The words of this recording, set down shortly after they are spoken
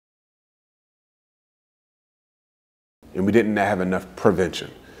and we didn't have enough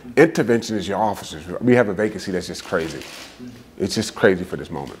prevention. Intervention is your officers. We have a vacancy that's just crazy. It's just crazy for this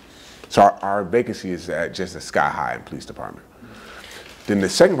moment. So our vacancy is at just a sky high in police department. Then the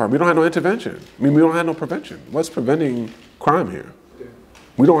second part, we don't have no intervention. I mean, we don't have no prevention. What's preventing crime here?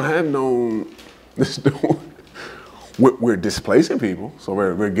 We don't have we're displacing people, so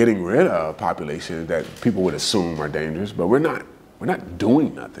we're getting rid of population that people would assume are dangerous, but we're not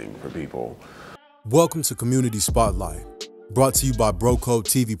doing nothing for people. Welcome to Community Spotlight, brought to you by Bro Code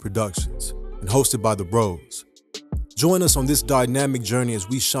TV Productions and hosted by the Bros. Join us on this dynamic journey as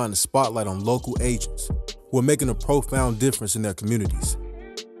we shine a spotlight on local agents who are making a profound difference in their communities.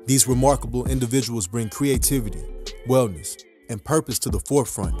 These remarkable individuals bring creativity, wellness, and purpose to the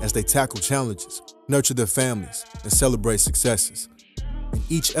forefront as they tackle challenges, nurture their families, and celebrate successes. In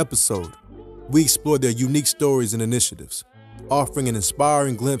each episode, we explore their unique stories and initiatives, offering an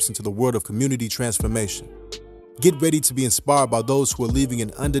inspiring glimpse into the world of community transformation. Get ready to be inspired by those who are leaving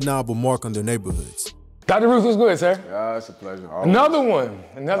an undeniable mark on their neighborhoods. Dr. Ruth, what's good, sir? It's a pleasure. Another one,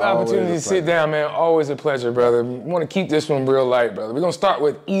 another opportunity to sit down, man. Always a pleasure, brother. We want to keep this one real light, brother. We're going to start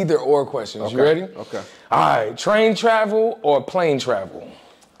with either or questions. Okay. You ready? Okay. All right, train travel or plane travel?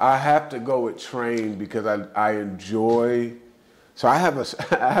 I have to go with train because I enjoy, so I have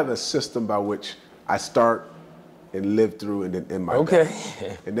a system by which I start and live through and then end my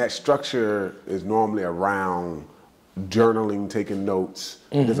day. And that structure is normally around journaling, taking notes.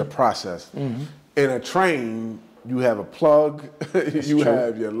 There's a process. In a train, you have a plug, you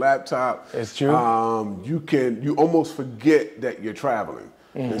have your laptop. It's true. You almost forget that you're traveling.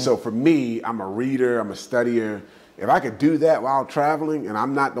 And so for me, I'm a reader, I'm a studier. If I could do that while traveling and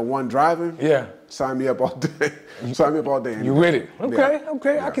I'm not the one driving, sign me up all day. Sign me up all day. You with it? Okay, Yeah.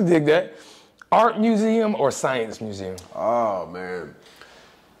 okay, Yeah. I can dig that. Art museum or science museum? Oh man,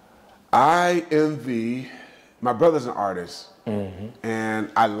 I envy, my brother's an artist, and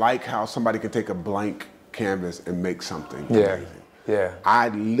I like how somebody can take a blank canvas and make something amazing. Yeah. I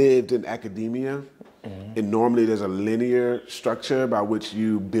lived in academia, and normally there's a linear structure by which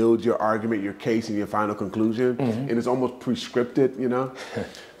you build your argument, your case, and your final conclusion, and it's almost prescripted, you know?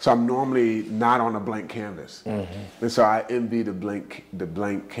 So I'm normally not on a blank canvas. And so I envy the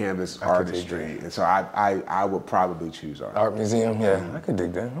blank canvas artistry, and so I would probably choose art. Art museum, yeah, I could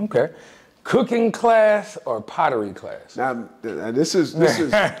dig that, okay. Cooking class or pottery class? Now this is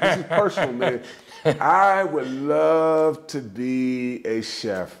personal, man. I would love to be a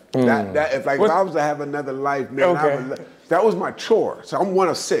chef. If I was to have another life, man, that was my chore. So I'm one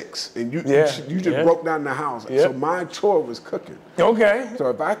of 6, and you just broke down the house. So my chore was cooking. Okay. So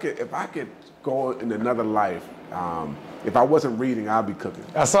if I could go in another life, if I wasn't reading, I'd be cooking.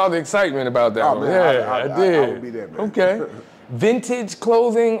 I saw the excitement about that one. Man, Yeah, I did. I would be there, man. Okay. Vintage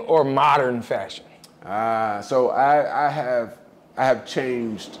clothing or modern fashion? So I have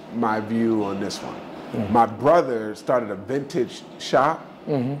changed my view on this one. My brother started a vintage shop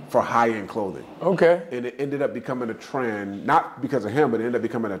for high-end clothing. Okay. And it ended up becoming a trend, not because of him, but it ended up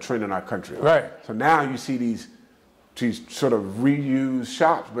becoming a trend in our country. Right. So now you see these sort of reused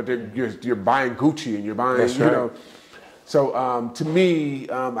shops, but you're buying Gucci and you're buying, you know. So to me,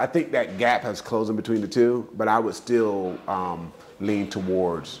 I think that gap has closed in between the two, but I would still lean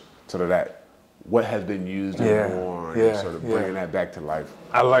towards sort of that what has been used and worn, and sort of bringing that back to life.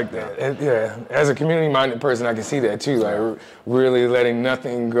 I like that. As a community-minded person, I can see that too. Like really letting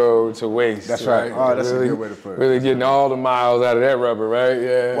nothing go to waste. That's right. Oh, that's really, a good way to put it. Really getting all the miles out of that rubber, right?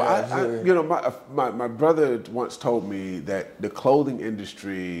 Yeah. Well, my brother once told me that the clothing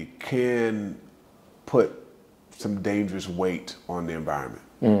industry can put some dangerous weight on the environment.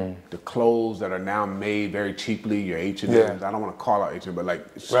 The clothes that are now made very cheaply, your H&M's, I don't want to call out H&M, but like,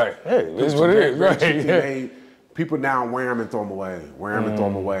 hey, it's what it is, right? Made, people now wear them and throw them away,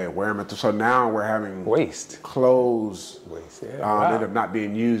 so now we're having waste clothes end up not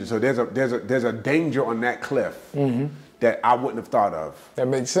being used. So there's a danger on that cliff that I wouldn't have thought of. That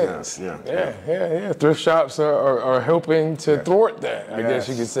makes sense. Yeah. Thrift shops are helping to thwart that, I guess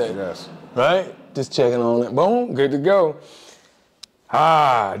you could say. Yes. Right? Just checking on it. Boom, good to go.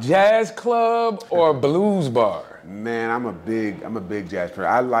 Jazz club or blues bar? Man, I'm a big jazz player.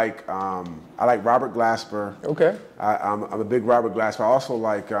 I like Robert Glasper. Okay. I'm a big Robert Glasper. I also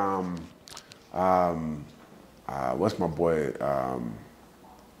like what's my boy?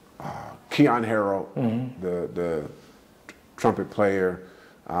 Keon Harold, the trumpet player.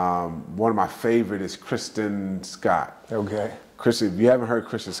 One of my favorite is Kristen Scott. Okay. Kristen, if you haven't heard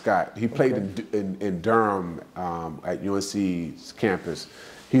Kristen Scott, he played in Durham at UNC's campus.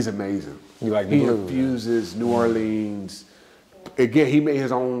 He's amazing. You like he blues? infuses New Orleans, Again, he made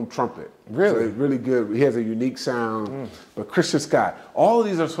his own trumpet. Really? So it's really good. He has a unique sound. But Christian Scott, all of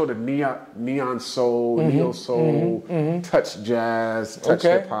these are sort of neon soul, neo soul, touch jazz, touch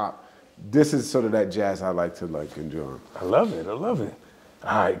hip hop. This is sort of that jazz I like to enjoy. I love it. I love it.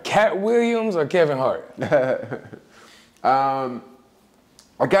 All right, Cat Williams or Kevin Hart?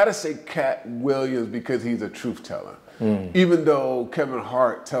 I gotta say Cat Williams because he's a truth teller. Even though Kevin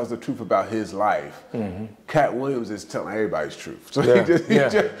Hart tells the truth about his life, Cat Williams is telling everybody's truth. So he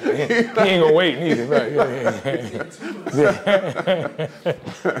ain't gonna wait neither, right?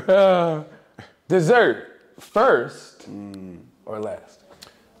 Dessert, first or last?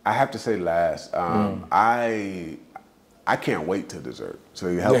 I have to say last. I can't wait till dessert, so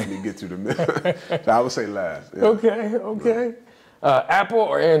it helps me get through the middle. So I would say last. Yeah. Okay. Apple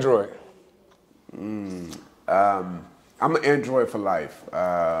or Android? I'm an Android for life.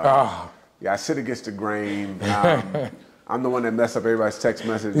 Yeah, I sit against the grain. I'm the one that messed up everybody's text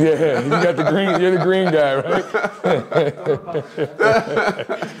message. Yeah, you got the green. You're the green guy, right?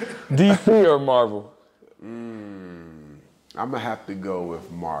 DC or Marvel? I'm gonna have to go with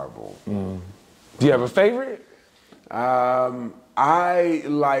Marvel. Do you have a favorite? I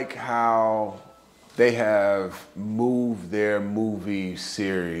like how they have moved their movie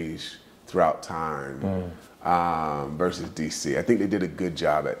series throughout time versus DC. I think they did a good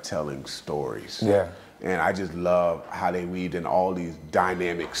job at telling stories. Yeah. And I just love how they weaved in all these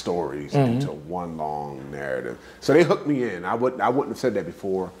dynamic stories into one long narrative. So they hooked me in. I wouldn't have said that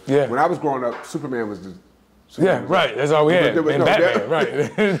before. Yeah. When I was growing up, Superman was the right. That's all we had. There was no Batman,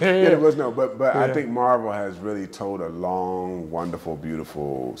 right? There was no. But I think Marvel has really told a long, wonderful,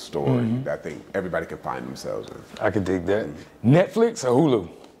 beautiful story that I think everybody can find themselves in. I could dig that. Netflix or Hulu?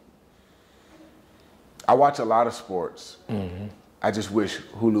 I watch a lot of sports. I just wish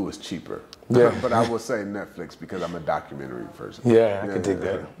Hulu was cheaper. Yeah. But I will say Netflix because I'm a documentary person. Yeah, I could dig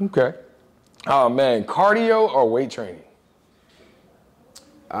that. Okay. Oh man, cardio or weight training?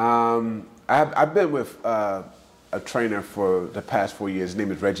 I've been with a trainer for the past 4 years. His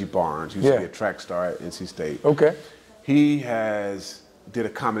name is Reggie Barnes. He used to be a track star at NC State. Okay. He did a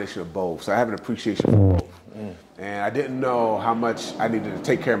combination of both, so I have an appreciation for both. And I didn't know how much I needed to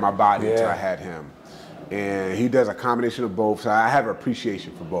take care of my body until I had him. And he does a combination of both, so I have an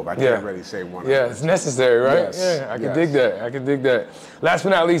appreciation for both. I can't really say one. Yeah, it's necessary, right? Yes. Yeah, I can dig that. I can dig that. Last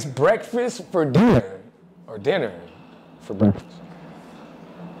but not least, breakfast for dinner or dinner for breakfast?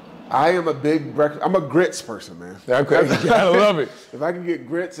 I am a big breakfast. I'm a grits person, man. Okay, you gotta love it. If I can get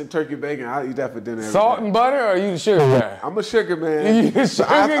grits and turkey bacon, I'll eat that for dinner. Salt and butter, or are you the sugar guy? I'm a sugar man. You sugar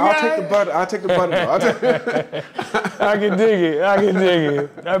guy? I'll take the butter. I'll take the butter. I can dig it. I can dig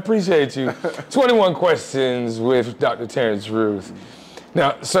it. I appreciate you. 21 questions with Dr. Terrance Ruth.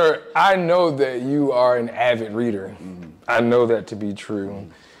 Now, sir, I know that you are an avid reader. I know that to be true.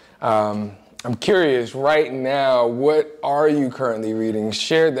 I'm curious right now, what are you currently reading?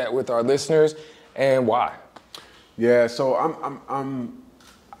 Share that with our listeners and why. Yeah, so I'm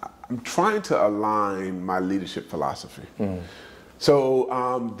trying to align my leadership philosophy.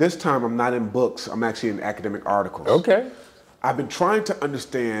 So this time I'm not in books, I'm actually in academic articles. Okay. I've been trying to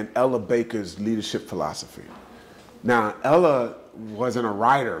understand Ella Baker's leadership philosophy. Now, Ella wasn't a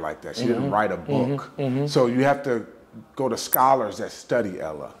writer like that. She didn't write a book. So you have to go to scholars that study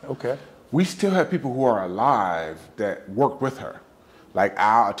Ella. Okay. We still have people who are alive that work with her. Like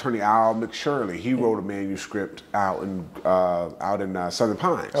Attorney Al McShirley, he wrote a manuscript out in Southern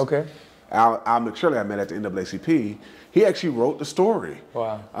Pines. Okay. Al McShirley, I met at the NAACP. He actually wrote the story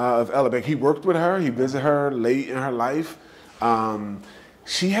of Ella Baker. He worked with her. He visited her late in her life.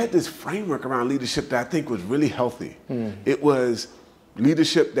 She had this framework around leadership that I think was really healthy. It was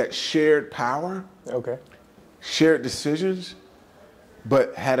leadership that shared power, shared decisions,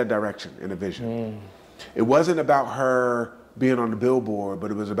 but had a direction and a vision. It wasn't about her being on the billboard, but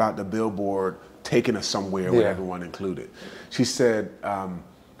it was about the billboard taking us somewhere with everyone included. She said,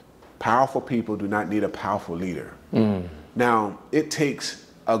 powerful people do not need a powerful leader. Now, it takes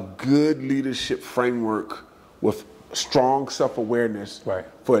a good leadership framework with strong self-awareness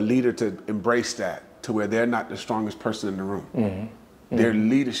for a leader to embrace that to where they're not the strongest person in the room. Their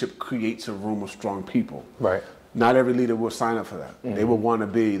leadership creates a room of strong people. Not every leader will sign up for that. They will want to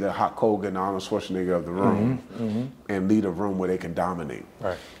be the Hulk Hogan, Arnold Schwarzenegger of the room and lead a room where they can dominate.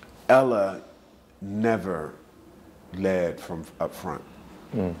 Ella never led from up front.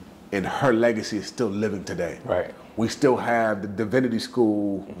 And her legacy is still living today. We still have the divinity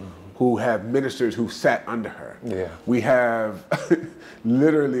school who have ministers who sat under her. We have,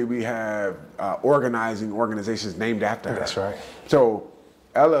 literally we have organizing organizations named after her. That's right. So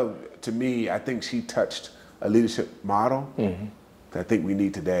Ella, to me, I think she touched a leadership model that I think we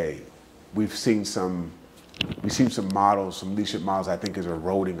need today. We've seen some models, some leadership models I think is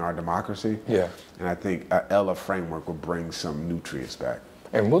eroding our democracy. Yeah. And I think a Ella framework will bring some nutrients back.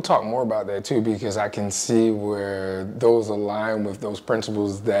 And we'll talk more about that too, because I can see where those align with those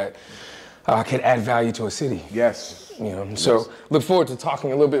principles that can add value to a city. Yes. You know, so look forward to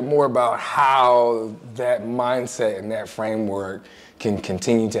talking a little bit more about how that mindset and that framework can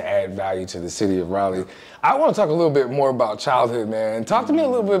continue to add value to the city of Raleigh. I want to talk a little bit more about childhood, man. Talk to me a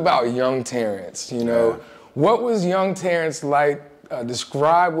little bit about young Terrance. You know, what was young Terrance like?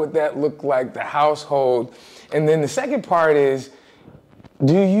 Describe what that looked like, the household. And then the second part is,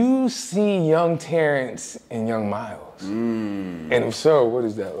 do you see young Terrance in young Miles? And if so, what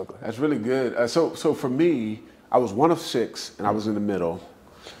does that look like? That's really good. So for me, I was one of 6 and I was in the middle.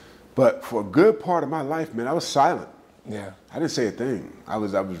 But for a good part of my life, man, I was silent. Yeah. I didn't say a thing. I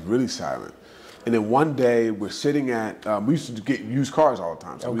was really silent. And then one day we're sitting at, we used to get used cars all the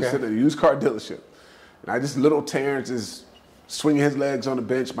time. So we sit at a used car dealership. And little Terrance is swinging his legs on the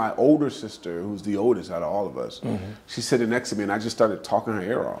bench. My older sister, who's the oldest out of all of us, she's sitting next to me, and I just started talking her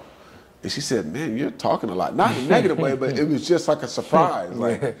ear off. And she said, "Man, you're talking a lot." Not in a negative way, but it was just like a surprise.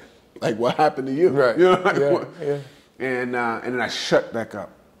 Like what happened to you? Right. You know, And then I shut back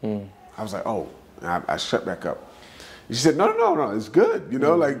up. I was like, "Oh," and I shut back up. And she said, "No, it's good. You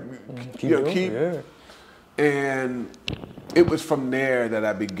know, keep." And it was from there that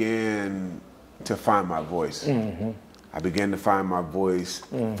I began to find my voice. I began to find my voice.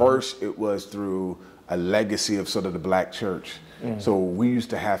 First, it was through a legacy of sort of the black church. So we used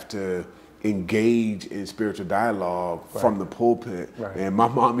to have to engage in spiritual dialogue from the pulpit. And my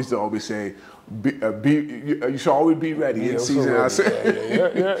mom used to always say, you should always be ready in season. I said,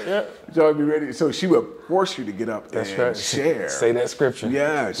 you should always be ready. So she would force you to get up and share. Say that scripture.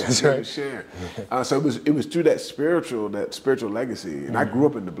 Yeah, she would share. So it was through that spiritual legacy. And I grew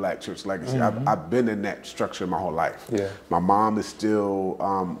up in the black church legacy. I've been in that structure my whole life. My mom is still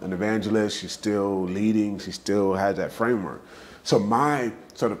an evangelist. She's still leading. She still has that framework. So my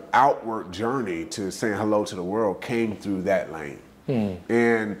sort of outward journey to saying hello to the world came through that lane.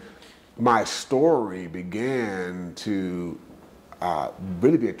 And my story began to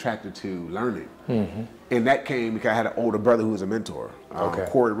really be attracted to learning. And that came because I had an older brother who was a mentor.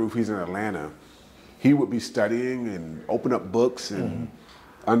 Corey Ruth, he's in Atlanta. He would be studying and open up books and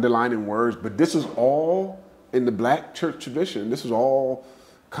underlining words, but this was all in the black church tradition. This was all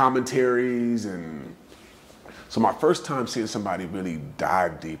commentaries. And so my first time seeing somebody really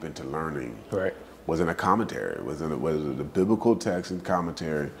dive deep into learning was in a commentary, was in the biblical text and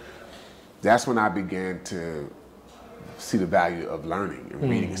commentary. That's when I began to see the value of learning and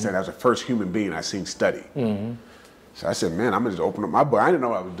reading. Instead, I was the first human being I seen study. So I said, man, I'm gonna just open up my book. I didn't know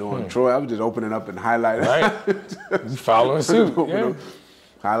what I was doing, Troy. I was just opening up and highlighting. Following suit.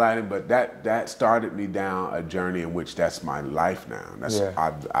 Highlighting, but that started me down a journey in which that's my life now.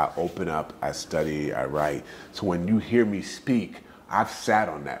 I open up, I study, I write. So when you hear me speak, I've sat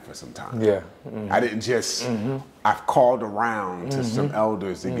on that for some time. I didn't just, I've called around to some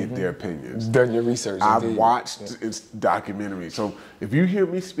elders to get their opinions. Done your research. I've watched documentaries. So if you hear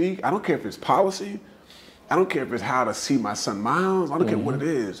me speak, I don't care if it's policy, I don't care if it's how to see my son Miles, I don't care what it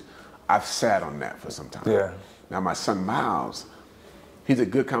is. I've sat on that for some time. Now my son Miles, he's a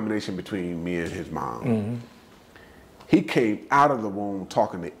good combination between me and his mom. He came out of the womb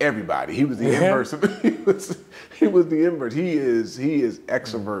talking to everybody. He was the inverse. He was the inverse. He is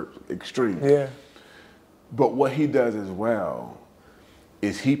extrovert extreme. But what he does as well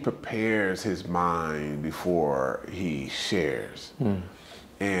is he prepares his mind before he shares.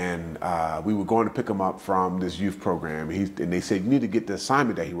 And we were going to pick him up from this youth program, and they said, you need to get the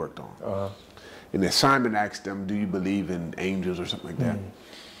assignment that he worked on. And the assignment asked him, do you believe in angels or something like that?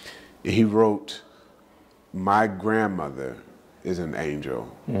 And he wrote, my grandmother is an angel,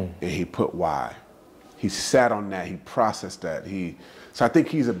 and he put why. He sat on that, he processed that. So I think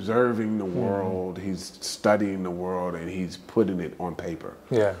he's observing the world, he's studying the world, and he's putting it on paper.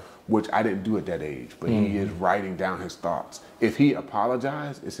 Which I didn't do at that age, but he is writing down his thoughts. If he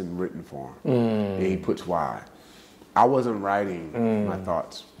apologized, it's in written form, and he puts why. I wasn't writing my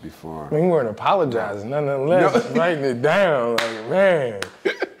thoughts before. I mean, you weren't apologizing, nonetheless, writing it down, like, man,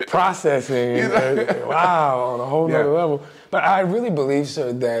 processing, wow, on a whole nother level. But I really believe,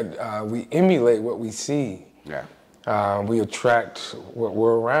 sir, that we emulate what we see. We attract what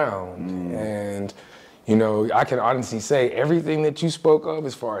we're around. And, you know, I can honestly say everything that you spoke of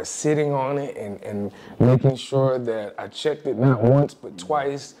as far as sitting on it and making sure that I checked it not once but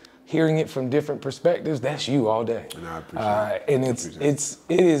twice, hearing it from different perspectives, that's you all day. And I appreciate it. And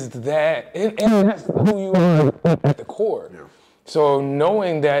it is that, and that's who you are at the core. So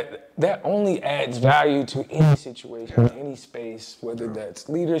knowing that only adds value to any situation, any space, whether that's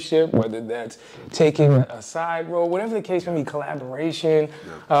leadership, whether that's taking a side role, whatever the case may be, collaboration,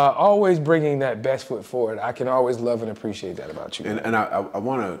 always bringing that best foot forward. I can always love and appreciate that about you. And I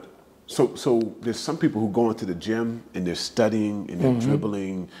want to, so there's some people who go into the gym and they're studying and they're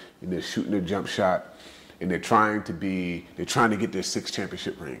dribbling and they're shooting their jump shot and they're trying to get their 6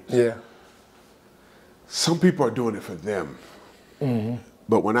 championship rings. Yeah. Some people are doing it for them.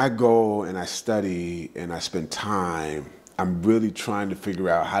 But when I go and I study and I spend time, I'm really trying to figure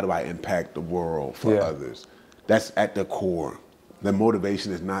out how do I impact the world for others. That's at the core. The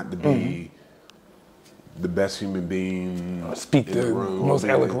motivation is not to be the best human being. Speak the room, most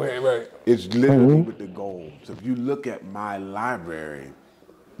eloquent way, right? It's literally with the goal. So if you look at my library,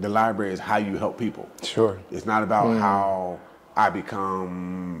 the library is how you help people. Sure. It's not about how I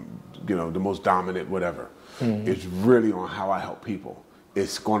become, the most dominant, whatever. It's really on how I help people.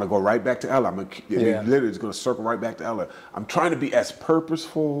 It's going to go right back to Ella. Literally, it's going to circle right back to Ella. I'm trying to be as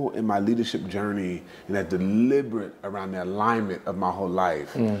purposeful in my leadership journey and as deliberate around the alignment of my whole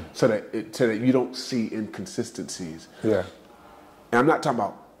life, so that you don't see inconsistencies. Yeah. And I'm not talking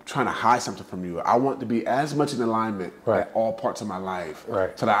about trying to hide something from you. I want to be as much in alignment at all parts of my life,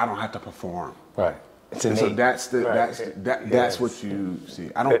 so that I don't have to perform. Right. And so that's what you see.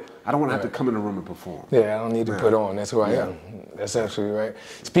 I don't want to have to come in the room and perform. Yeah, I don't need to put on. That's who I am. That's absolutely right.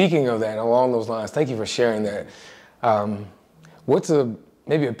 Speaking of that, along those lines, thank you for sharing that. What's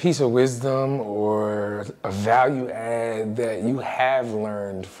maybe a piece of wisdom or a value add that you have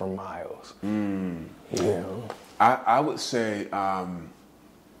learned from Miles? I would say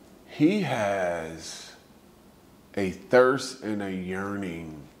he has a thirst and a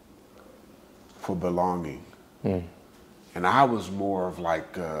yearning for belonging. And I was more of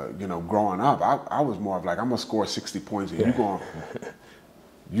like, growing up, I was more of like, I'm gonna score 60 points and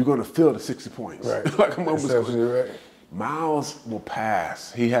you're gonna fill the 60 points. Right. Like I'm That's absolutely right. Miles will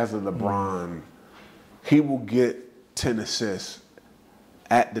pass. He has a LeBron. He will get 10 assists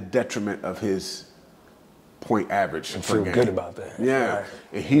at the detriment of his point average. And feel good about that. Yeah. Right.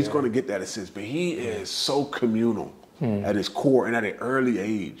 And he's gonna get that assist, but he is so communal. At his core and at an early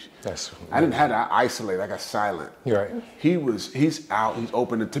age. I didn't have to isolate, I got silent. You're right. He's out, he's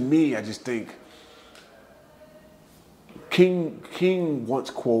open. And to me, I just think King once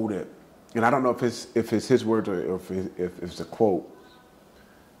quoted, and I don't know if it's his words or if it's a quote,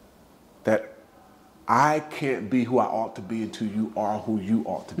 that I can't be who I ought to be until you are who you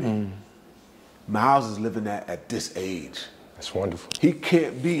ought to be. Miles is living that at this age. That's wonderful. He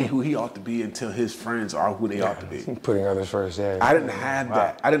can't be who he ought to be until his friends are who they ought to be. Putting others first, I didn't have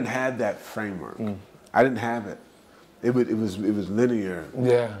that. I didn't have that framework. I didn't have it. It was linear.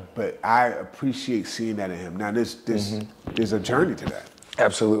 Yeah. But I appreciate seeing that in him. Now there's a journey to that.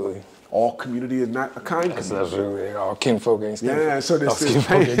 Absolutely. All community is not a kind community. Absolutely. All kinfolk ain't skinfolk. Yeah, so there's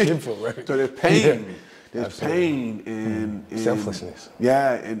pain. Right? So there's pain. Yeah. There's pain in selflessness.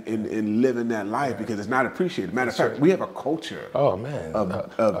 Yeah, in living that life because it's not appreciated. Matter of fact, we have a culture of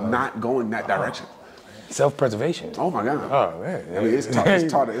not going that direction. Self-preservation. Oh my God. Oh man. I mean, it's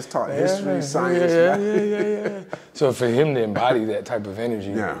taught history, science. Yeah. So for him to embody that type of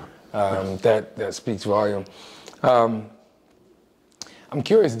energy, that speaks volume. I'm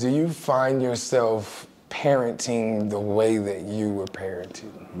curious, do you find yourself parenting the way that you were parented?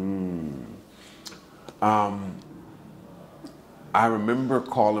 I remember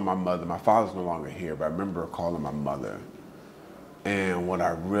calling my mother. My father's no longer here, but I remember calling my mother. And what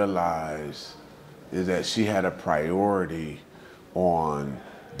I realized is that she had a priority on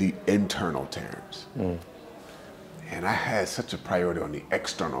the internal Terrance. And I had such a priority on the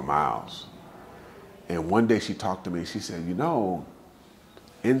external Miles. And one day she talked to me and she said,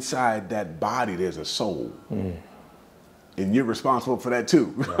 inside that body there's a soul. And you're responsible for that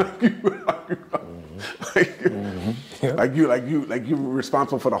too. Like you're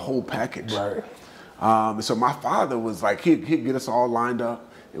responsible for the whole package. Right. So my father was like, he'd get us all lined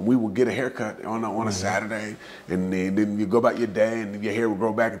up and we would get a haircut on a Saturday, and then you go about your day and your hair would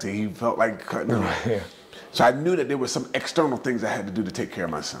grow back until he felt like cutting it. So I knew that there were some external things I had to do to take care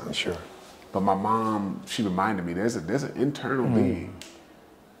of my son. Sure. But my mom, she reminded me there's an internal being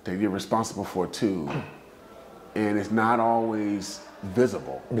that you're responsible for too. And it's not always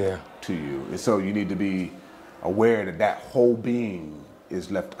visible to you. And so you need to be aware that whole being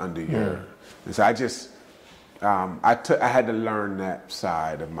is left under your. And so I just, I had to learn that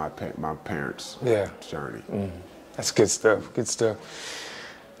side of my parents' journey. That's good stuff. Good stuff.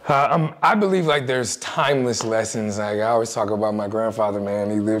 I believe like there's timeless lessons. Like I always talk about my grandfather, man.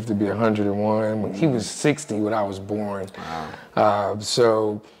 He lived to be 101. When he was 60 when I was born. Wow.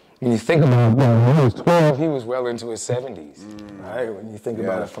 So when you think about when he was 12, he was well into his 70s, right? When you think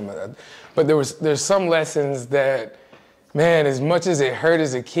about it from but there's some lessons that, man, as much as it hurt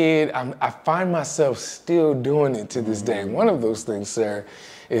as a kid, I find myself still doing it to this day. One of those things, sir,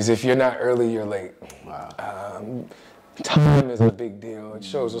 is if you're not early, you're late. Wow. Time is a big deal. It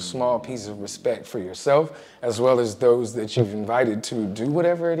shows a small piece of respect for yourself as well as those that you've invited to do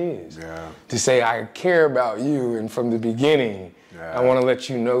whatever it is. Yeah. To say, I care about you, and from the beginning, I want to let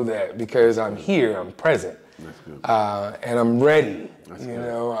you know that because I'm here, I'm present. That's good. And I'm ready. That's you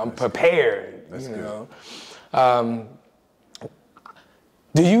know, I'm prepared. That's you know.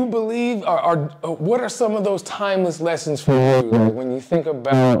 Do you believe, or what are some of those timeless lessons for you? Like when you think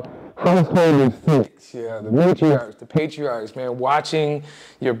about household effects, the matriarchs, the patriarchs, man, watching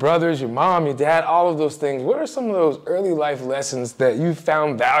your brothers, your mom, your dad, all of those things. What are some of those early life lessons that you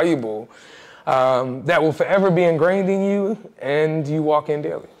found valuable that will forever be ingrained in you and you walk in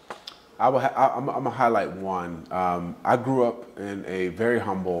daily? I'm going to highlight one. I grew up in a very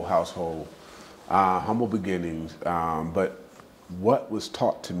humble household, humble beginnings, but what was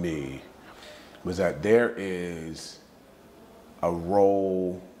taught to me was that there is a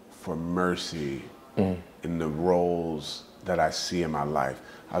role for mercy in the roles that I see in my life.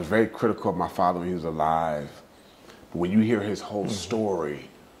 I was very critical of my father when he was alive, but when you hear his whole story,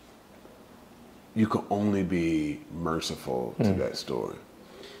 you can only be merciful to that story.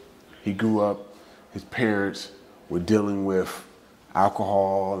 He grew up, his parents were dealing with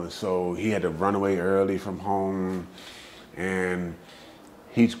alcohol, and so he had to run away early from home. And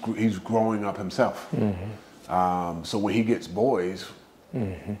he's growing up himself. So when he gets boys,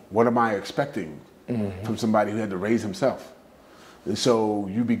 what am I expecting from somebody who had to raise himself? And so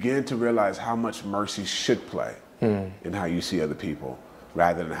you begin to realize how much mercy should play in how you see other people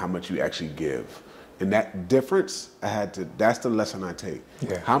rather than how much you actually give. And that difference, that's the lesson I take.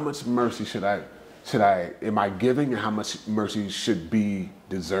 Yeah. How much mercy am I giving, and how much mercy should be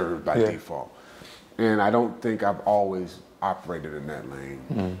deserved by default? And I don't think I've always operated in that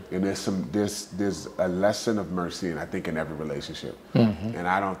lane. And there's a lesson of mercy, and I think in every relationship. And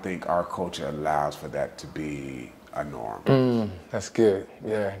I don't think our culture allows for that to be a norm. That's good.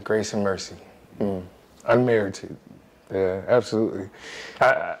 Yeah, grace and mercy. Unmerited. Yeah, absolutely.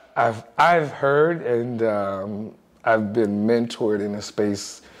 I've heard, and I've been mentored in a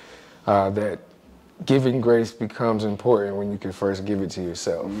space that giving grace becomes important when you can first give it to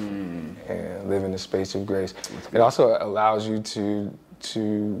yourself and live in a space of grace. It also allows you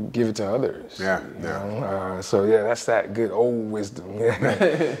to give it to others. So that's that good old wisdom.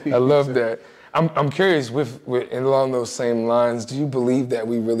 I love that. I'm curious, with along those same lines, do you believe that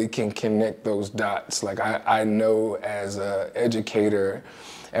we really can connect those dots? Like I know as an educator,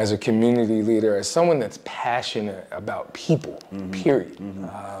 as a community leader, as someone that's passionate about people, period.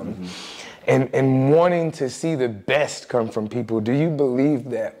 And wanting to see the best come from people, do you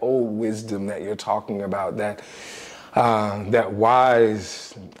believe that old wisdom that you're talking about, that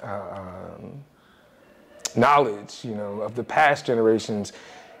wise knowledge, of the past generations,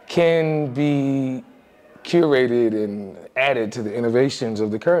 can be curated and added to the innovations of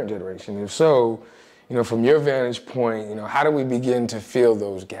the current generation? If so, from your vantage point, how do we begin to fill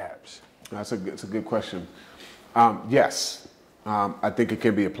those gaps? It's a good question. Yes. I think it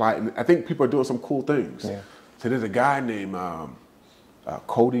can be applied. I think people are doing some cool things. Yeah. So there's a guy named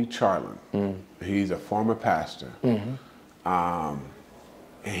Cody Charlin. He's a former pastor. And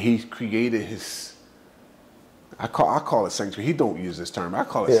he's created his, I call it sanctuary. He don't use this term. I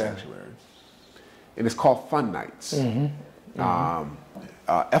call it sanctuary. And it's called Fun Nights.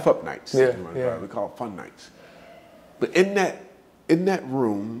 F-up nights. We call it Fun Nights. But in that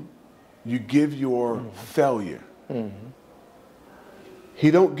room, you give your failure. He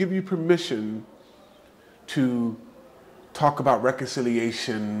don't give you permission to talk about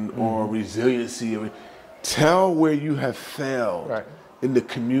reconciliation or resiliency. Tell where you have failed, and the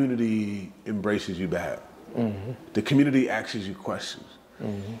community embraces you back. The community asks you questions.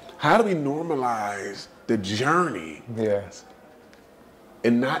 How do we normalize the journey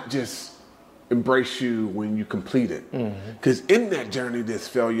and not just embrace you when you complete it? Because in that journey, there's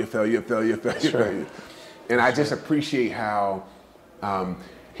failure. And I just appreciate how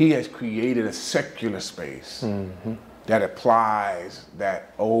he has created a secular space that applies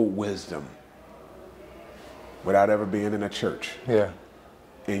that old wisdom without ever being in a church.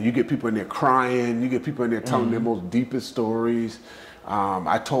 And you get people in there crying, you get people in there telling their most deepest stories.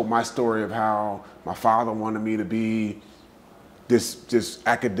 I told my story of how my father wanted me to be this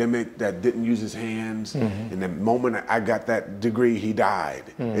academic that didn't use his hands. And the moment I got that degree, he died.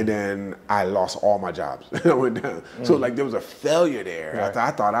 And then I lost all my jobs. I went down. So like there was a failure there. Right.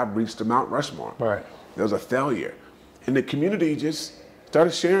 I thought I'd reached the Mount Rushmore. Right. There was a failure. And the community just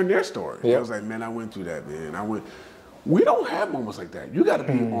started sharing their story. Yep. I was like, man, I went through that, man. We don't have moments like that. You gotta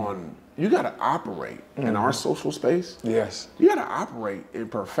be you gotta operate in our social space. Yes. You gotta operate in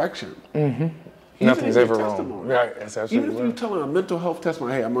perfection. Nothing's ever wrong. Right, that's absolutely Even if you're telling a mental health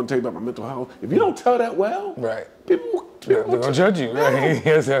testimony, hey, I'm gonna tell you about my mental health. If you don't tell that well, right, people they're gonna judge you. Right?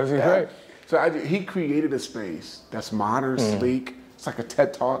 Yes, absolutely right. So he created a space that's modern, sleek. It's like a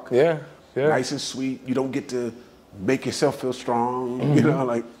TED Talk. Yeah, yeah. Nice and sweet. You don't get to make yourself feel strong. You know,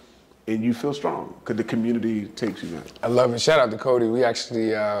 like. And you feel strong because the community takes you in. I love it. Shout out to Cody. We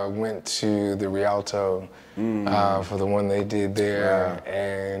actually went to the Rialto for the one they did there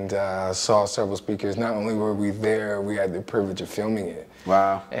and saw several speakers. Not only were we there, we had the privilege of filming it.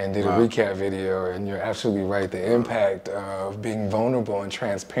 Wow. And did a recap video. And you're absolutely right. The impact of being vulnerable and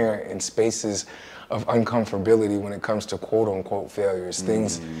transparent in spaces of uncomfortability when it comes to quote unquote failures,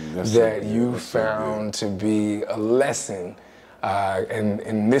 things that you found to be a lesson. And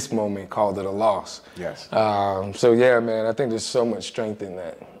in this moment, called it a loss. Yes. So yeah, man, I think there's so much strength in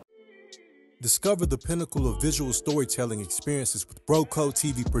that. Discover the pinnacle of visual storytelling experiences with Bro Code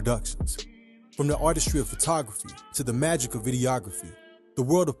TV Productions. From the artistry of photography to the magic of videography, the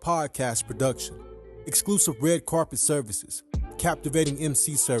world of podcast production, exclusive red carpet services, captivating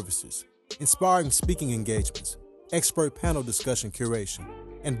MC services, inspiring speaking engagements, expert panel discussion curation,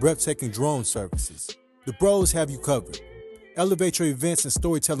 and breathtaking drone services. The Bros have you covered. Elevate your events and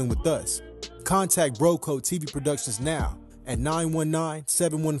storytelling with us. Contact Bro Code TV Productions now at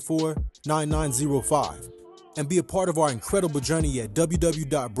 919-714-9905 and be a part of our incredible journey at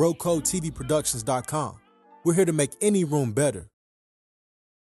www.brocodetvproductions.com. We're here to make any room better.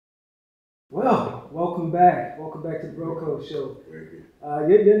 Well, welcome back. Welcome back to the Bro Code Show.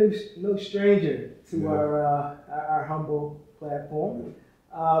 You're no stranger to our humble platform.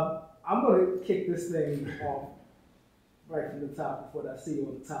 I'm going to kick this thing off right from the top with what I see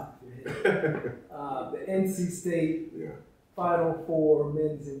on the top of your head. The NC State Final Four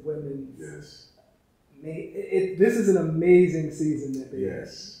men's and women's. Yes. This is an amazing season that they had.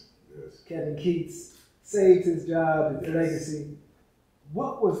 Yes. Kevin Keats saved his job, his legacy.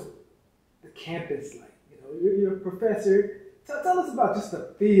 What was the campus like? You know, you're a professor. Tell us about just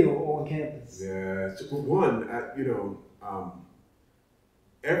the feel on campus. Yeah. One,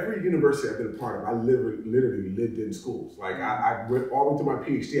 every university I've been a part of, I literally lived in schools. Like I went all the way to my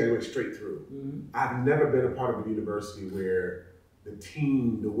PhD, I went straight through. I've never been a part of a university where the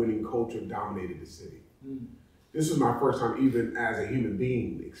team, the winning culture dominated the city. This was my first time even as a human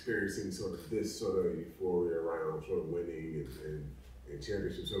being experiencing sort of this sort of euphoria around sort of winning and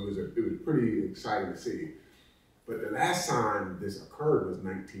championship. So it was pretty exciting to see. But the last time this occurred was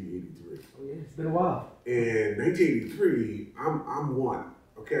 1983. Oh yeah, it's been a while. In 1983, I'm one.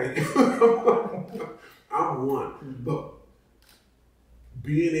 Okay, I'm one. But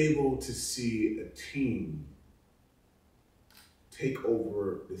being able to see a team take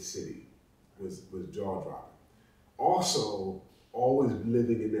over the city was jaw-dropping. Also, always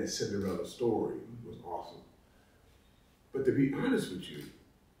living in that Cinderella story was awesome. But to be honest with you,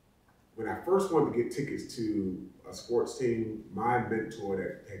 when I first wanted to get tickets to a sports team, my mentor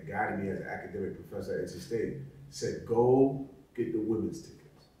that had guided me as an academic professor at NC State said, go get the women's tickets.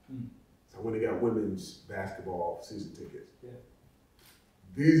 So I went and got women's basketball season tickets. Yeah.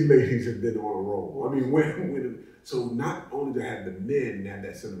 These ladies have been on a roll. I mean, so not only to have the men have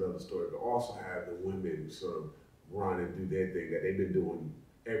that Cinderella story, but also have the women sort of run and do their thing that they've been doing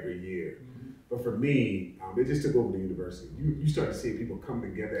every year. But for me, it just took over the university. You start to see people come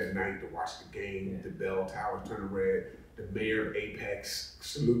together at night to watch the game, the bell towers turn red, the mayor of Apex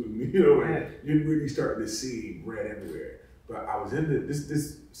saluting, and you're really starting to see red everywhere. But I was in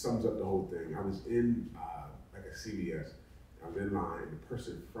this sums up the whole thing. I was in like a CVS. I was in line. The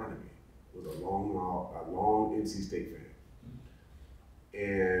person in front of me was a long NC State fan,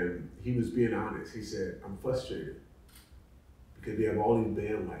 and he was being honest. He said, "I'm frustrated because we have all these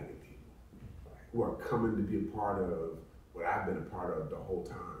bandwagon people who are coming to be a part of what I've been a part of the whole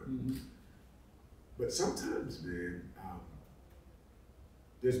time." But sometimes, man.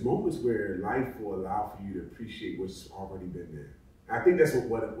 There's moments where life will allow for you to appreciate what's already been there. And I think that's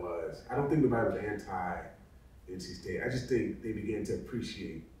what it was. I don't think nobody was anti-NC State. I just think they began to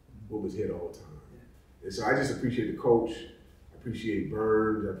appreciate what was here the whole time. And so I just appreciate the coach, I appreciate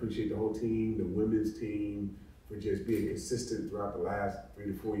Burns, I appreciate the whole team, the women's team, for just being consistent throughout the last 3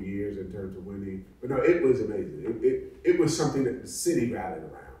 to 4 years in terms of winning. But no, it was amazing. It was something that the city rallied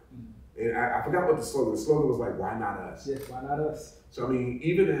around. And I forgot what the slogan was like, why not us? Yes, why not us? So, I mean,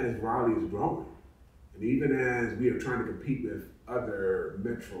 even as Raleigh is growing, and even as we are trying to compete with other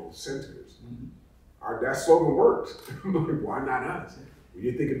metro centers, that slogan works. Why not us? When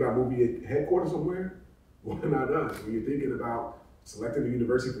you're thinking about moving your headquarters somewhere, why not us? When you're thinking about selecting a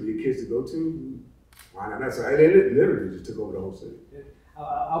university for your kids to go to, why not us? So it literally just took over the whole city.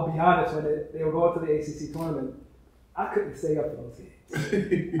 I'll be honest, when they were going to the ACC tournament, I couldn't stay up for those games.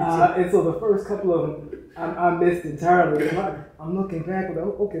 And so the first couple of them, I missed entirely. I'm looking back, and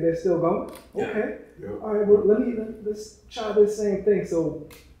okay, they're still going. Okay, all right. Well, let's try this same thing. So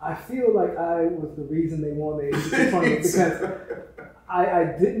I feel like I was the reason they won the ACC tournament because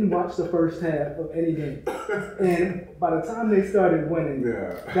I didn't watch the first half of any game, and by the time they started winning,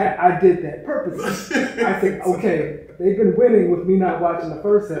 that I did that purposely. I think, okay, they've been winning with me not watching the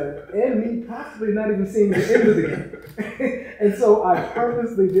first half, and me possibly not even seeing the end of the game. And so I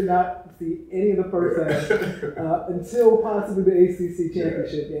purposely did not see any of the first half until possibly the ACC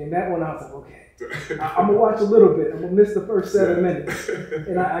championship game. That one I was like, okay, I'm gonna watch a little bit. I'm gonna miss the first 7 minutes,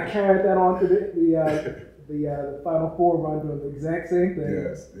 and I carried that on to the Final Four run, doing the exact same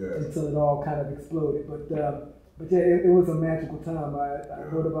thing until it all kind of exploded. But yeah, it was a magical time. I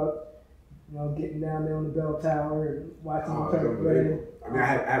heard about getting down there on the bell tower and watching the tournament play. I mean, I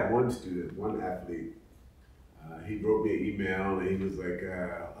had one student, one athlete. He wrote me an email and he was like,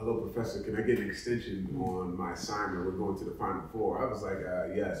 "Hello, professor, can I get an extension on my assignment? We're going to the Final Four." I was like,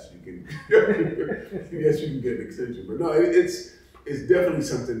 "Yes, you can. Yes, you can get an extension." But no, it's definitely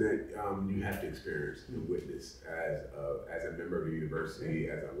something that you have to experience and witness as a member of the university,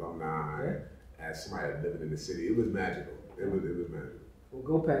 as an alumni, as somebody living in the city. It was magical. It was magical. Well,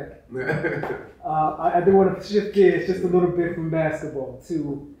 go Pack. I do want to shift gears just a little bit from basketball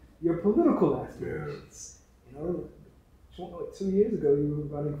to your political aspirations. 2 years ago, you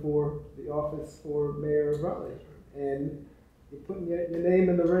were running for the office for mayor of Raleigh, and you're putting your name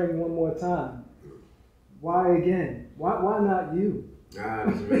in the ring one more time. Why again? Why not you?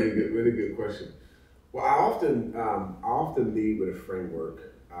 That's a really good question. Well, I often lead with a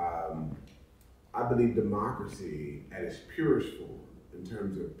framework. I believe democracy at its purest form, in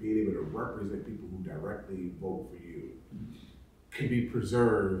terms of being able to represent people who directly vote for you, can be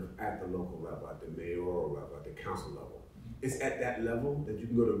preserved at the local level, at the mayoral level, at the council level. It's at that level that you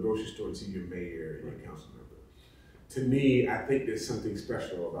can go to the grocery store and see your mayor and your council member. To me, I think there's something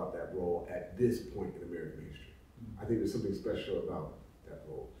special about that role at this point in American history. I think there's something special about that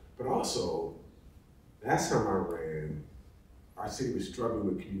role. But also, last time I ran, our city was struggling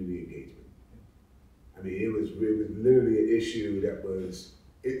with community engagement. I mean, it was literally an issue that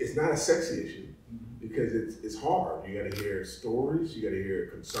it's not a sexy issue because it's hard. You gotta hear stories, you gotta hear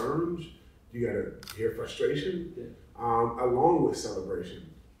concerns, you gotta hear frustration, along with celebration.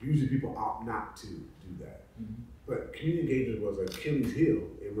 Usually people opt not to do that. But community engagement was Achilles' heel.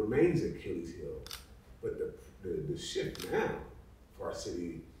 It remains Achilles' heel. But the shift now for our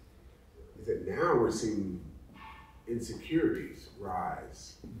city is that now we're seeing insecurities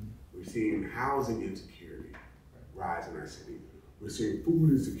rise. We're seeing housing insecurity rise in our city. We're seeing food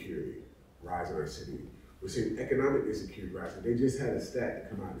insecurity rise in our city. We're seeing economic insecurity rise. They just had a stat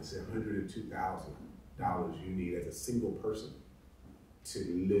to come out that said $102,000 you need as a single person to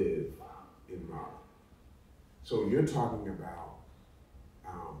live in Raleigh. So you're talking about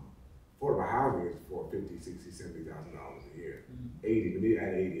affordable housing is for $50,000, $60,000, $70,000 a year. 80, we need to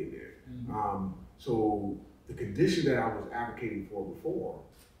add 80 in there. So the condition that I was advocating for before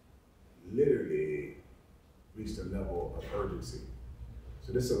literally reached a level of urgency.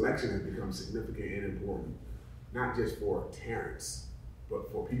 So this election has become significant and important, not just for Terrance,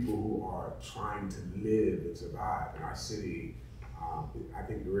 but for people who are trying to live and survive in our city. I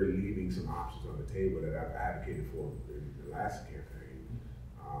think we're leaving some options on the table that I've advocated for in the last campaign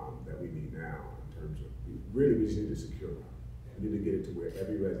that we need now in terms of, we just need to secure them. We need to get it to where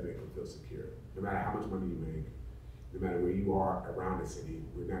every resident can feel secure, no matter how much money you make, no matter where you are around the city.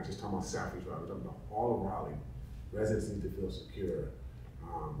 We're not just talking about Southeast Raleigh, we're talking about all of Raleigh. Residents need to feel secure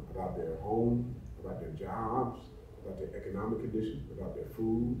about their home, about their jobs, about their economic condition, about their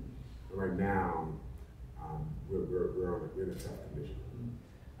food. And right now, we're in a tough condition.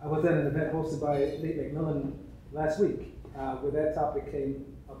 I was at an event hosted by Nate McMillan last week, where that topic came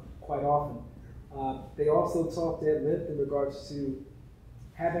up quite often. They also talked at length in regards to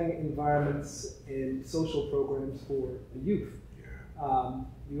having environments and social programs for the youth.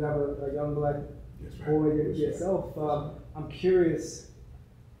 You have a young black boy yourself. I'm curious,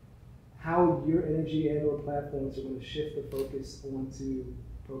 how your energy and or platforms are going to shift the focus onto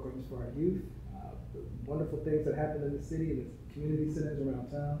programs for our youth, the wonderful things that happen in the city and the community centers around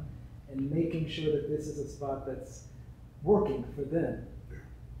town, and making sure that this is a spot that's working for them.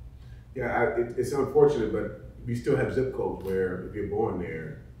 Yeah, it's unfortunate, but we still have zip codes where if you're born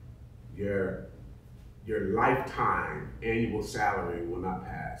there, your lifetime annual salary will not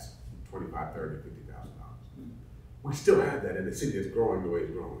pass $25,000, $30,000, $50,000. We still have that in a city that's growing the way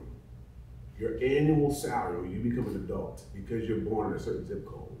it's growing. Your annual salary when you become an adult, because you're born in a certain zip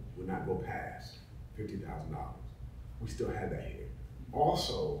code, will not go past $50,000. We still have that here.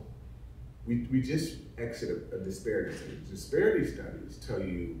 Also, we just exited a disparity study. Disparity studies tell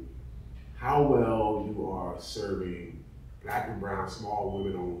you how well you are serving Black and brown, small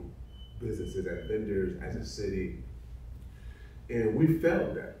women-owned businesses as vendors, as a city. And we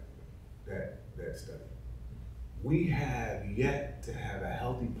failed that study. We have yet to have a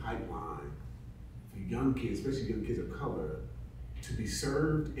healthy pipeline for young kids, especially young kids of color, to be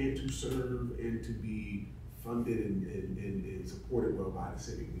served and to be funded and supported well by the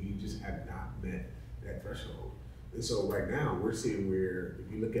city. We just have not met that threshold. And so right now we're seeing where,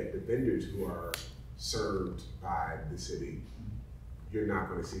 if you look at the vendors who are served by the city, you're not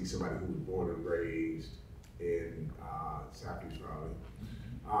going to see somebody who was born and raised in Southeast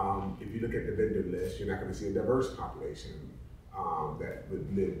Raleigh. If you look at the vendor list, you're not going to see a diverse population that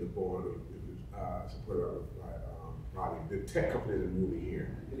would live the born supported by Raleigh. The tech companies are moving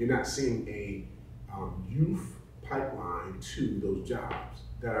here. You're not seeing a youth pipeline to those jobs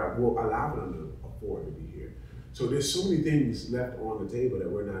that will allow them to afford to be here. So there's so many things left on the table that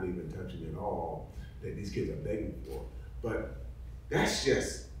we're not even touching at all that these kids are begging for. But that's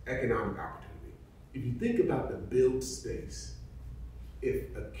just economic opportunity. If you think about the build space,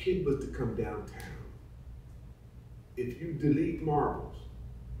 if a kid was to come downtown, if you delete marbles,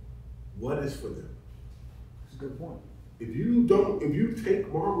 what is for them? That's a good point. If you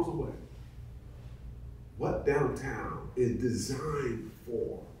take marbles away, what downtown is designed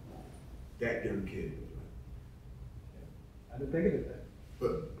for that young kid? I didn't think of it that.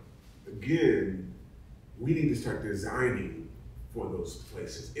 But again, we need to start designing for those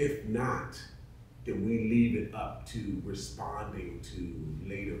places. If not, then we leave it up to responding to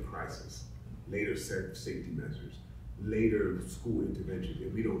later crisis, later safety measures, later school interventions,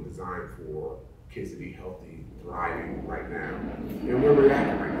 if we don't design for kids to be healthy, thriving right now. And we're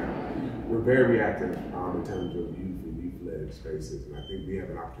reacting right now. We're very reactive in terms of youth and youth-led spaces, and I think we have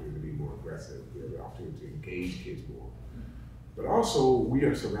an opportunity to be more aggressive. We have an opportunity to engage kids more. But also, we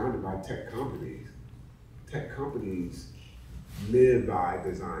are surrounded by tech companies. Tech companies live by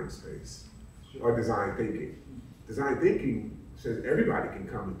design space or design thinking. Design thinking says everybody can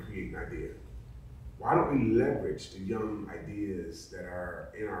come and create an idea. Why don't we leverage the young ideas that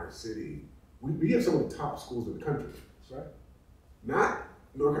are in our city? We have some of the top schools in the country. That's right. Not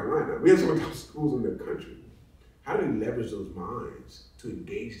North Carolina. We have some of the top schools in the country. How do we leverage those minds to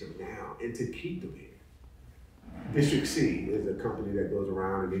engage them now and to keep them here? District C is a company that goes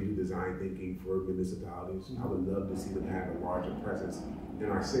around and they do design thinking for municipalities. I would love to see them have a larger presence in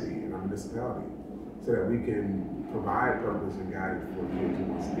our city, in our municipality, so that we can provide purpose and guidance for kids who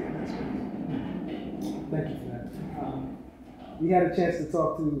want to be in that space. Thank you for that. We had a chance to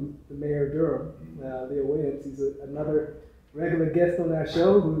talk to the mayor of Durham, Leo Williams. He's another regular guest on our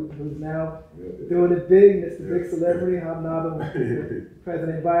show who's now doing it big. Mr. Big Celebrity, hobnobbing with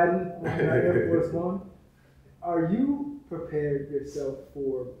President Biden on Air Force One. Are you prepared yourself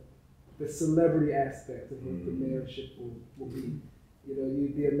for the celebrity aspect of what the mayorship will be? You know,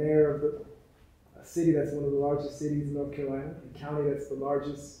 you'd be a mayor of a city that's one of the largest cities in North Carolina, a county that's the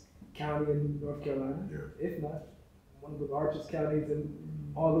largest county in North Carolina, if not one of the largest counties in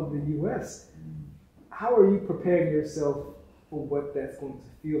all of the U.S. How are you preparing yourself for what that's going to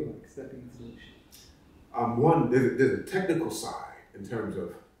feel like stepping into those shoes? One, there's a technical side in terms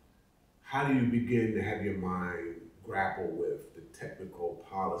of how do you begin to have your mind grapple with the technical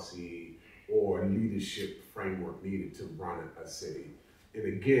policy or leadership framework needed to run a city. And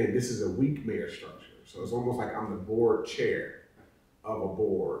again, this is a weak mayor structure. So it's almost like I'm the board chair of a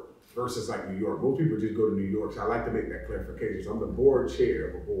board versus like New York. Most people just go to New York, so I like to make that clarification. So I'm the board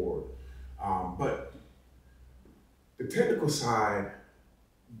chair of a board. But the technical side,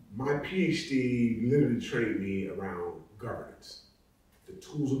 my PhD literally trained me around governance. The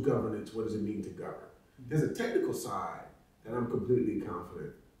tools of governance, what does it mean to govern? There's a technical side that I'm completely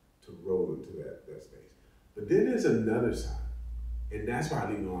confident to roll into that space. But then there's another side, and that's why I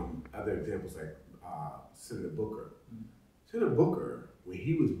lean on other examples like Senator Booker. Senator Booker, when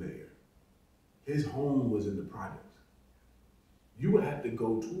he was mayor, his home was in the projects. you would have to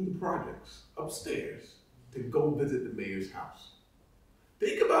go to the projects upstairs to go visit the mayor's house.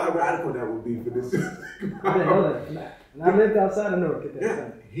 Think about how radical that would be for this. I didn't know that. And I lived outside of Newark at that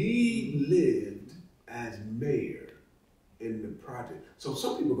time. He lived as mayor in the project. So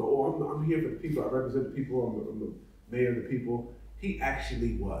some people go, oh, I'm here for the people, I represent the people, I'm the mayor of the people. He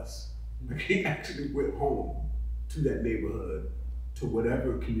actually was. Like, he actually went home to that neighborhood, to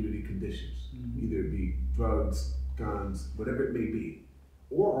whatever community conditions, either it be drugs, guns, whatever it may be,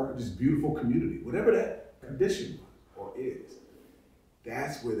 or just beautiful community, whatever that condition was or is.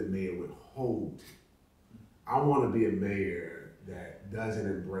 That's where the mayor went home to. I want to be a mayor that doesn't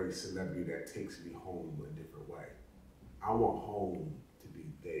embrace celebrity that takes me home a different way. I want home to be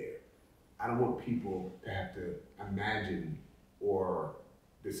there. I don't want people to have to imagine or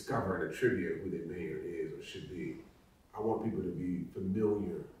discover and attribute who their mayor is or should be. I want people to be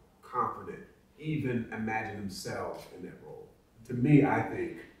familiar, confident, even imagine themselves in that role. To me, I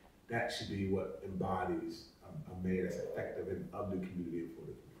think that should be what embodies a mayor that's effective and of the community and for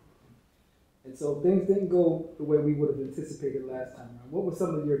the community. And so things didn't go the way we would have anticipated last time around. What were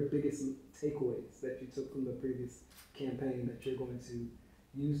some of your biggest takeaways that you took from the previous campaign that you're going to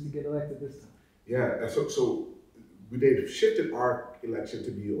use to get elected this time? Yeah, so they've shifted our election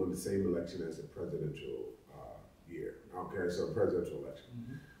to be on the same election as the presidential year. Okay, so presidential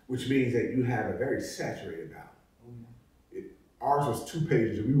election, which means that you have a very saturated ballot. Ours was 2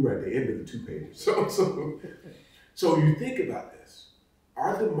 pages, and we were at the end of the 2 pages. So you think about this.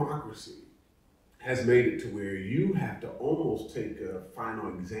 Our democracy has made it to where you have to almost take a final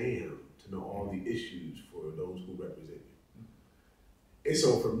exam to know all the issues for those who represent you. And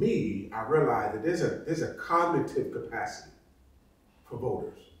so for me, I realized that there's a cognitive capacity for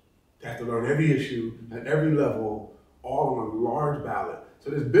voters to have to learn every issue at every level, all on a large ballot. So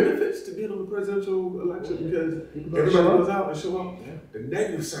there's benefits to being on the presidential election because everybody goes out and show up. Yeah. The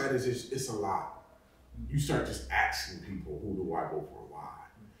negative side is it's a lot. You start just asking people, who do I vote for and why?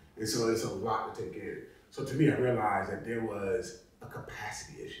 And so it's a lot to take in. So to me, I realized that there was a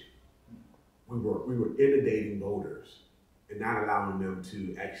capacity issue. We were inundating voters and not allowing them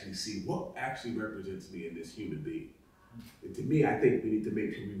to actually see what actually represents me in this human being. And to me, I think we need to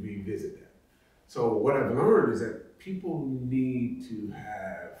make sure we revisit that. So what I've learned is that people need to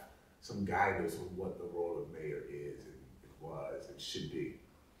have some guidance on what the role of mayor is and was and should be.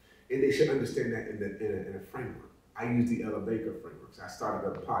 And they should understand that in a framework. I use the Ella Baker framework. So I started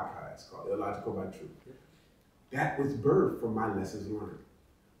a podcast called Illogical by Truth. That was birthed from my lessons learned.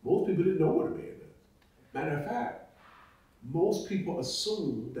 Most people didn't know what a mayor does. Matter of fact, most people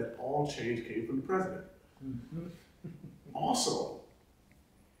assume that all change came from the president. Also,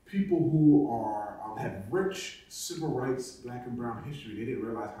 people who have rich civil rights, black and brown history, they didn't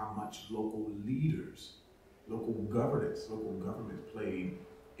realize how much local leaders, local governance, local government played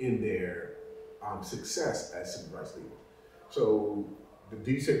in their success as civil rights leaders. So the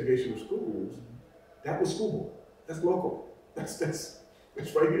desegregation of schools, that was school board. That's local. That's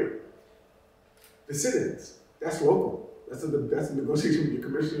right here. The sit-ins, that's local. That's a negotiation with your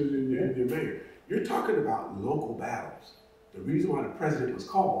commissioners and your mayor. You're talking about local battles. The reason why the president was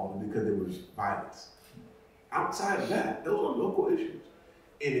called is because there was violence. Outside of that, those are local issues.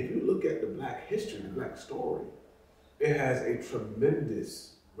 And if you look at the black history, the black story, it has a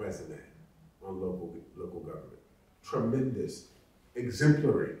tremendous resume on local government. Tremendous,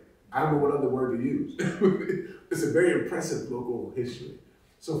 exemplary. I don't know what other word to use. It's a very impressive local history.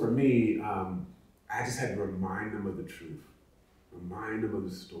 So for me, I just had to remind them of the truth, remind them of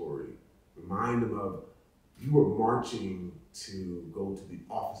the story, remind them of, you were marching to go to the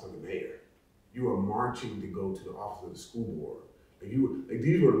office of the mayor. You were marching to go to the office of the school board.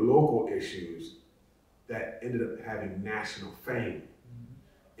 These were local issues that ended up having national fame.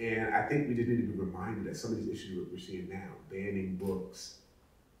 And I think we just need to be reminded that some of these issues we're seeing now, banning books,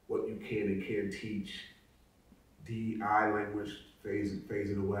 what you can and can't teach, DEI language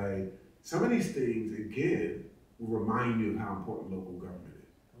phasing away. Some of these things, again, will remind you of how important local government is.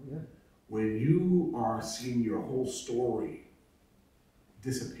 Oh, yeah. When you are seeing your whole story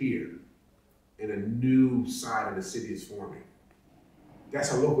disappear and a new side of the city is forming,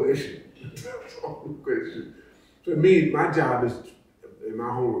 that's a local issue. That's a local issue. For me, my job is, in my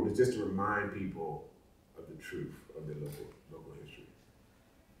homework, is just to remind people of the truth of their local history.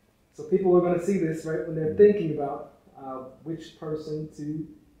 So people are going to see this, right, when they're thinking about which person to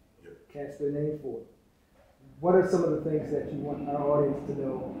cast their name for. What are some of the things that you want our audience to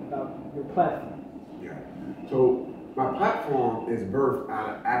know about your platform? Yeah. So my platform is birthed out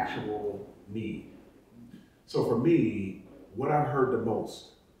of actual need. So for me, what I've heard the most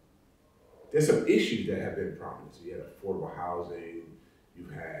there's some issues that have been prominent. So you had affordable housing,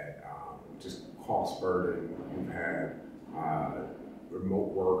 you've had just cost burden, you've had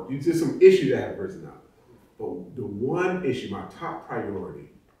remote work. There's some issues that have risen up. But the one issue, my top priority,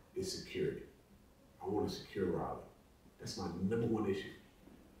 is security. I want to secure Raleigh. That's my number one issue.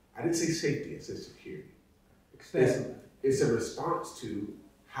 I didn't say safety, I said security. It's a response to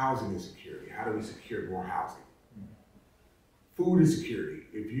housing insecurity. How do we secure more housing? Food insecurity.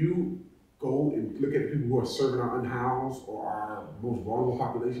 If you go and look at the people who are serving our unhoused or our most vulnerable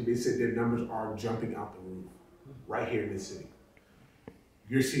population, they said their numbers are jumping out the roof right here in this city.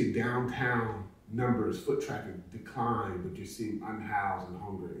 You're seeing downtown numbers, foot traffic decline, but you're seeing unhoused and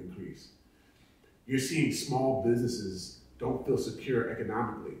hunger increase. You're seeing small businesses don't feel secure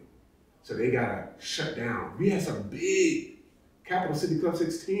economically, so they gotta shut down. We had some big Capital City Club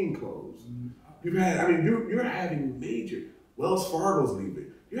 16 closed. You've had, I mean, you're having major, Wells Fargo's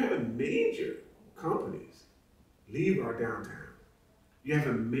leaving. You're having major companies leave our downtown. You have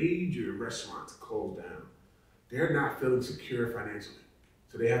a major restaurants close down. They're not feeling secure financially,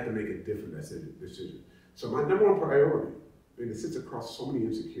 so they have to make a different decision. So my number one priority, and it sits across so many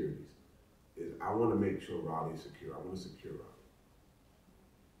insecurities, is I want to make sure Raleigh is secure. I want to secure Raleigh.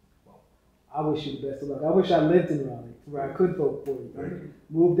 I wish you the best of luck. I wish I lived in Raleigh, where I could vote for you. I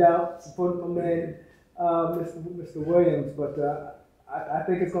moved out, supported my man, Mr. Williams, but I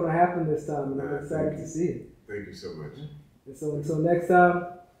think it's going to happen this time, and I'm excited to see it. Thank you so much. And so until next time,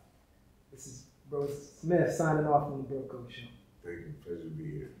 this is Bro Smith signing off on the Bro Code Show. Thank you. Pleasure to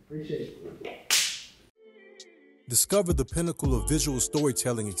be here. Appreciate it. Discover the pinnacle of visual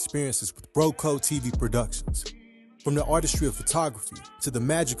storytelling experiences with Bro Code TV Productions. From the artistry of photography to the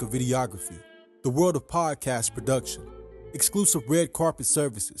magic of videography, the world of podcast production, exclusive red carpet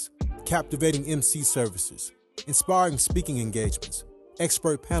services, captivating MC services, inspiring speaking engagements,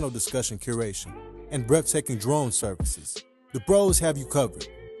 expert panel discussion curation, and breathtaking drone services. The Bros have you covered.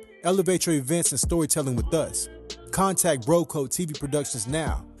 Elevate your events and storytelling with us. Contact Bro Code TV Productions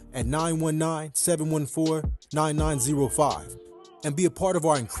now at 919-714-9905 and be a part of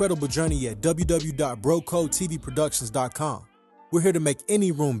our incredible journey at www.brocodetvproductions.com. We're here to make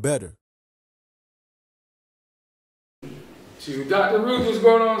any room better. To Dr. Ruth, what's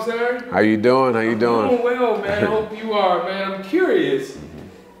going on, sir? How you doing? How you doing? Doing well, man. I hope you are, man. I'm curious.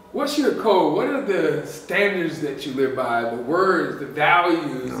 What's your code? What are the standards that you live by, the words, the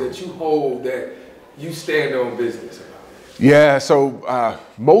values that you hold that you stand on business about? Yeah, so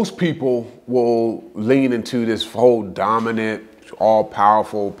most people will lean into this whole dominant,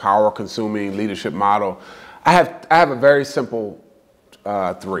 all-powerful, power-consuming leadership model. I have a very simple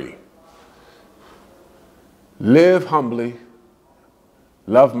 3. Live humbly,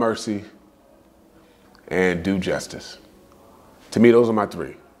 love mercy, and do justice. To me, those are my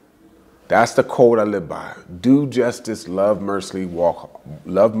 3. That's the code I live by. Do justice, love mercy, walk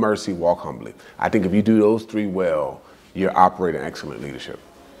humbly. I think if you do those 3 well, you're operating excellent leadership.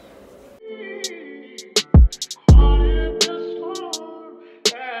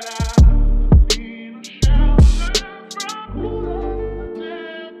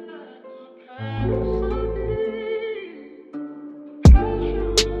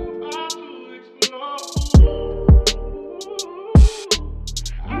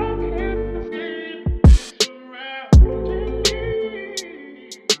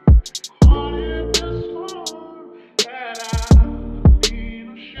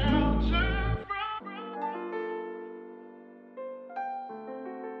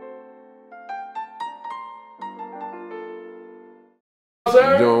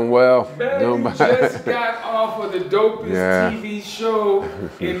 Sir? Doing well. Man, you just got off of the dopest TV show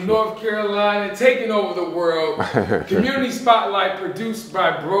in North Carolina, taking over the world. Community Spotlight, produced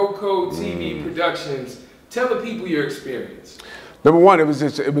by Bro Code TV Productions. Tell the people your experience. Number one, it was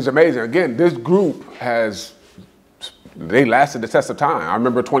amazing. Again, this group they lasted the test of time. I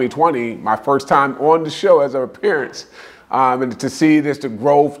remember 2020, my first time on the show as an appearance. And to see this, the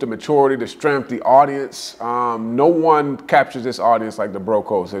growth, the maturity, the strength, the audience, no one captures this audience like the Bro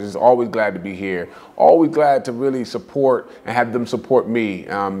Code. So just always glad to be here. Always glad to really support and have them support me.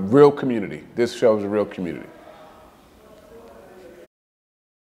 Real community. This show is a real community.